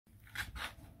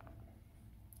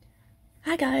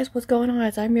Hi guys, what's going on?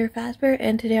 I'm your Fazbear,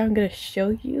 and today I'm going to show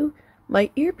you my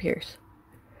ear pierce.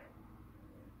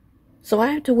 So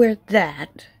I have to wear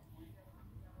that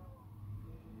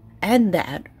and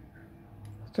that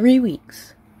 3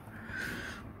 weeks.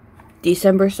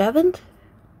 December 7th,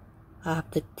 I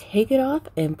have to take it off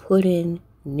and put in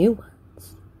new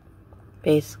ones.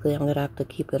 Basically, I'm going to have to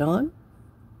keep it on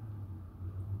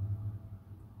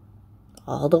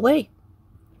all the way.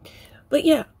 But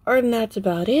yeah, other than that's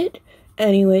about it.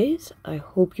 Anyways, I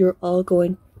hope you're all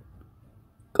going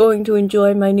to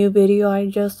enjoy my new video I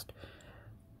just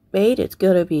made. It's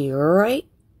gonna be right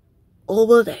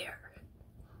over there.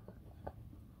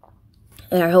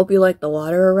 And I hope you like the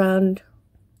water around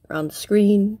the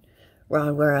screen,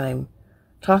 around where I'm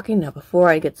talking. Now before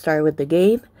I get started with the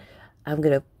game, I'm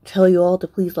gonna tell you all to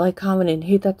please like, comment, and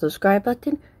hit that subscribe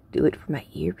button. Do it for my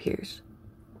ear pierce.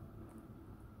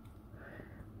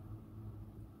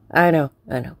 I know.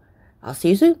 I'll see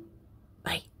you soon.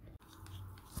 Bye.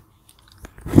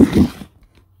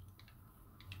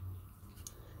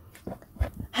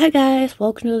 Hi guys,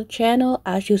 welcome to the channel.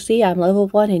 As you see, I'm level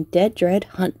 1 in DeadRite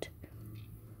Hunt.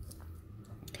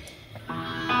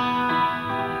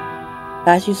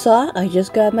 As you saw, I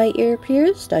just got my ear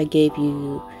pierced. I gave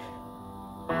you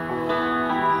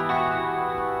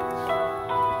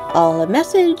all a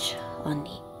message on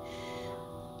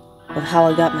of how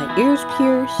I got my ears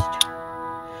pierced.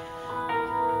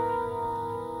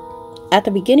 At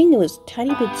the beginning, it was a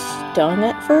tiny bit stung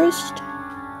at first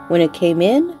when it came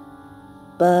in,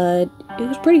 but it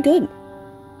was pretty good.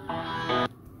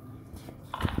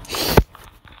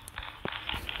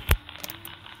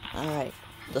 Alright,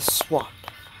 the swap.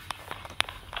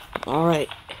 Alright,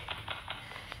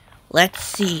 let's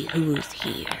see who's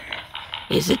here.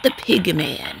 Is it the Pig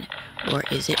Man, or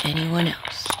is it anyone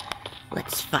else?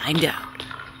 Let's find out.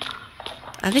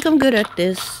 I think I'm good at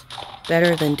this,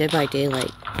 better than Dead by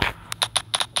Daylight.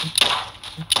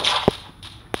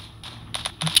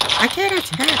 I can't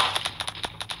attack.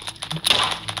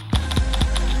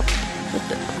 What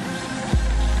the?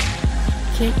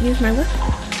 Can't use my weapon.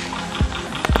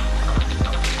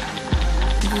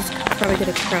 I'm just probably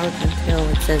gonna crouch until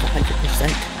it says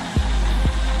 100%.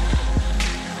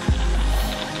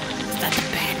 Is that the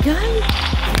bad guy?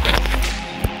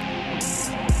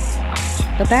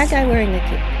 The bad guy wearing a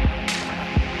cape.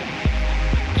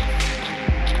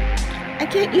 I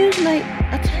can't use my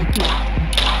attack now.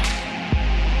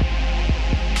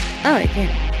 Oh, I can.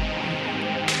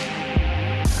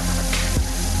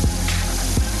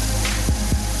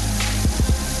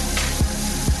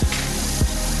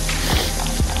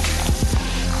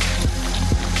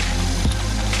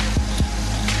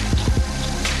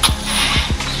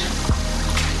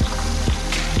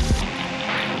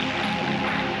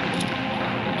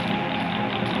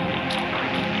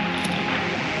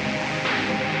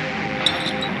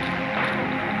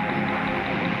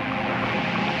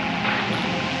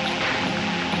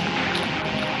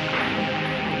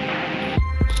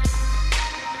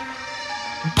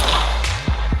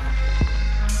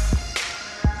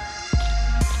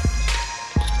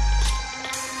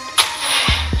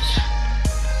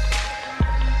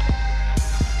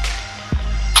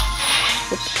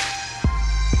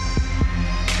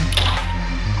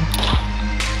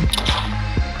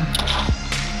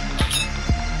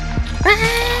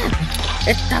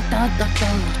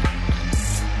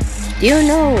 Do you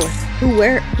know who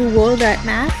wore that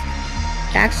mask?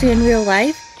 Actually, in real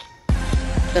life,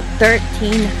 the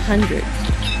 1300s.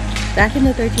 Back in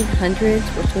the 1300s,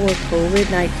 before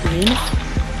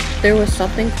COVID-19, there was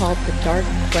something called the Dark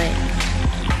Plague.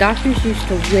 Doctors used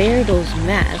to wear those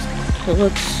masks to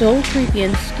look so creepy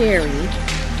and scary.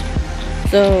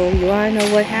 So, you wanna know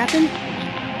what happened?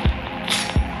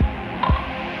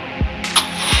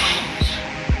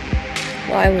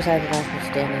 Why was I the last one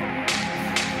standing?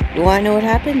 You wanna know what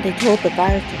happened? They told the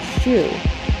virus to shoo.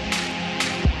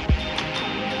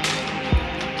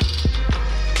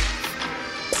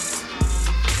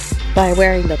 By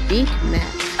wearing the beak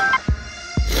mask.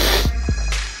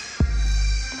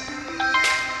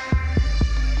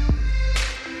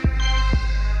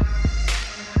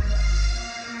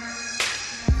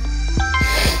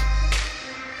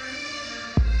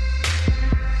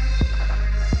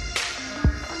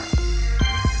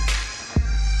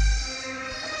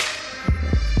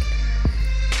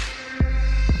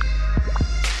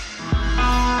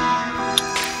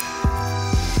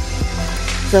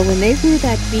 So when they threw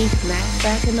that beef mask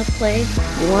back into play,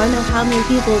 you wanna know how many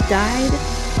people died?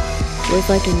 It was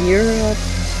like in Europe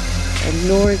and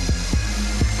North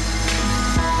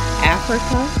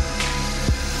Africa.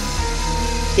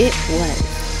 It was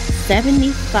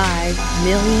 75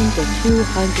 million to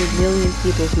 200 million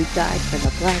people who died from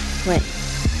the Black Plague.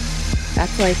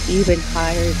 That's like even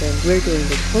higher than we're doing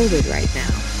with COVID right now.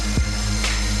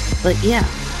 But yeah,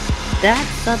 that's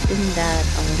something that,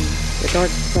 the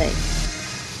Dark Plague.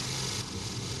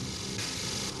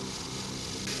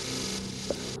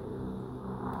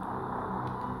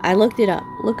 I looked it up.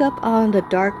 Look up on the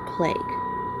Dark Plague.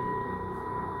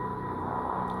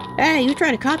 Hey, you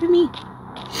trying to copy me?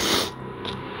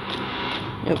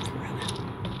 Nope.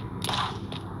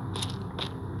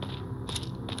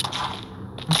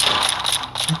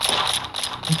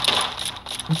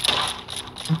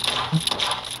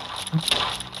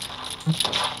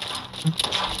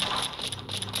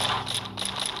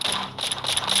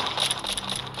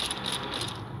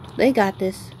 They got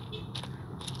this.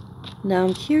 Now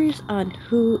I'm curious on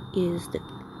who is the...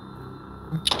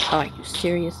 Are you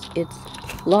serious? It's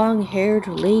long-haired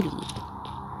lady.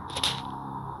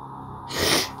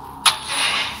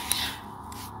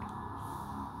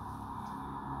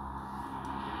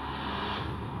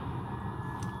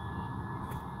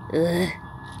 Ugh.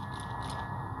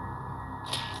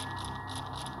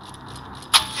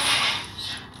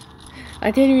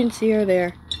 I didn't even see her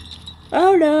there.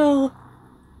 Oh no!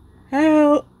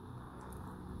 Help!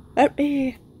 Help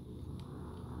me!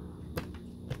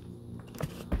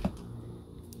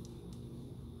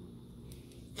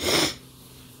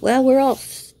 Well, we're all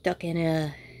stuck in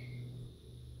a...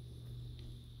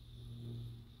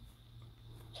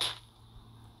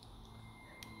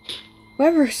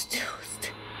 Whoever's still...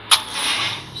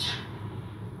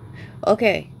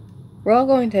 Okay. We're all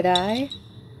going to die.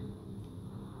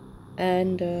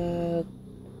 And,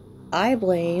 I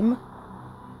blame...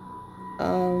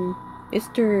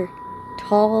 Mr.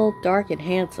 Tall, dark, and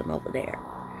handsome over there.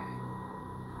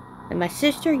 And my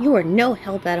sister, you are no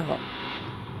help at all.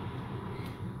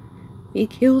 He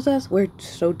kills us, we're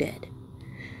so dead.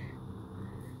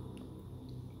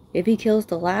 If he kills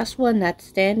the last one that's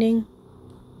standing,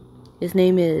 his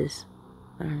name is...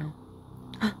 I don't know.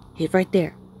 He's right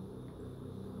there.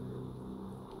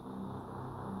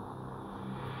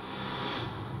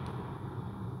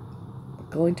 We're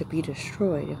going to be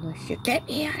destroyed unless you get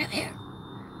me out of here.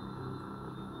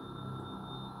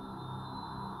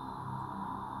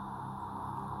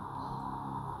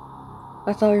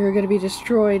 I thought we were going to be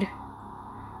destroyed.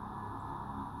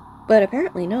 But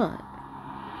apparently not.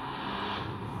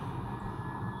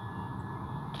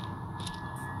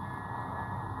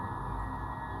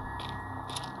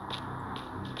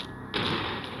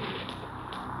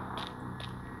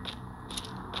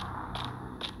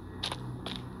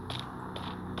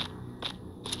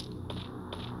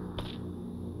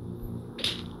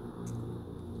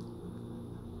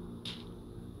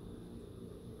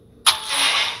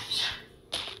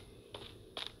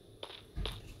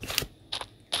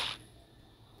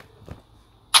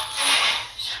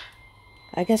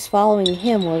 I guess following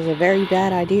him was a very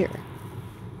bad idea.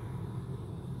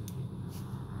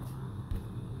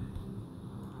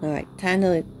 Alright, time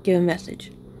to give a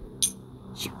message.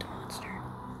 Shoot the monster.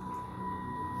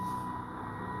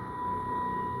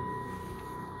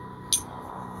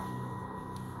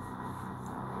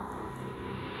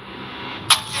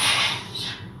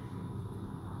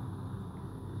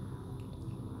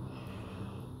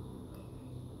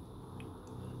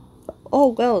 Oh,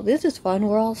 well, this is fun.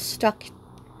 We're all stuck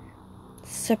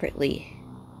separately.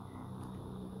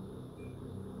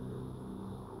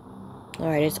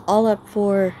 Alright, it's all up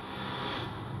for...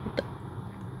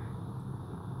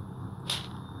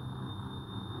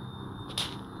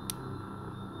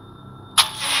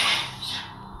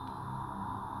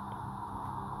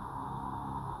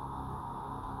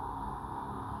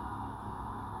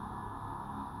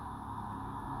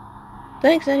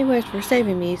 Thanks anyways for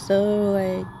saving me, so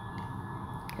I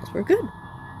guess we're good.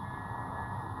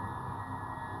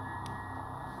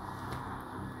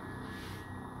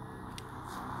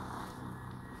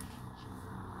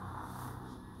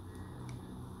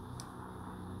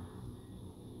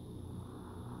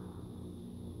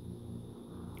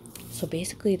 So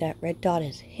basically that red dot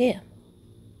is him.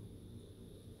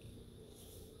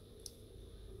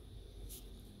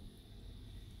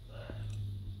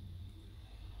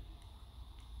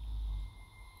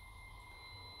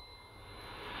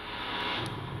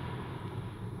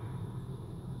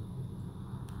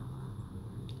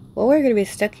 Well, we're gonna be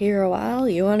stuck here a while.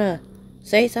 You wanna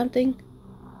say something?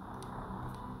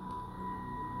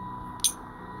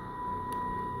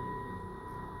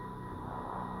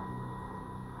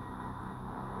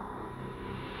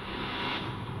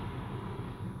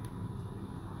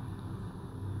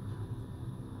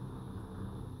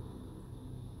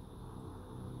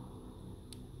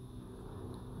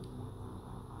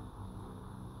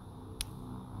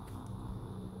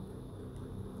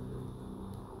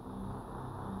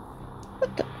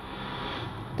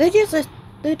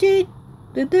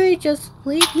 Did they just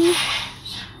leave me?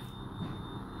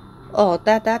 Oh,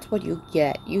 that's what you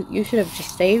get. You should have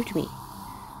just saved me.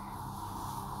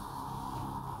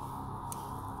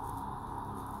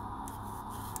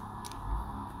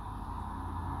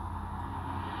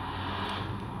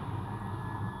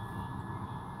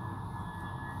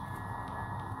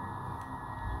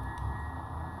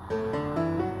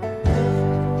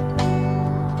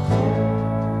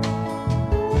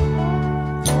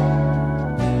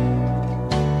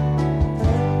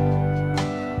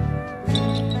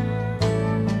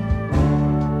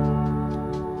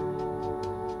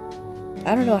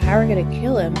 I don't know how we're gonna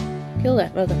kill him. Kill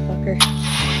that motherfucker.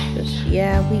 Just,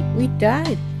 yeah, we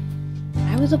died.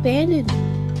 I was abandoned.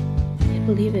 Can't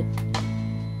believe it.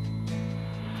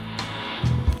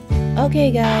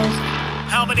 Okay, guys.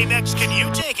 How many mechs can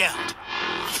you take out?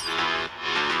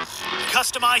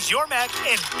 Customize your mech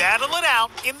and battle it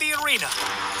out in the arena.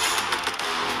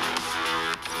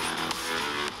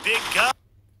 Big gun.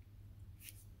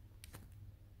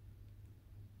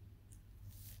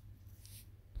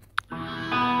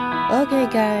 Okay,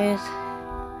 guys.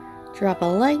 Drop a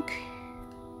like,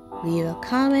 leave a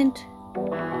comment,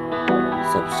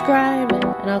 subscribe,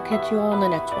 and I'll catch you all in the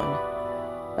next one.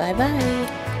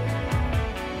 Bye-bye.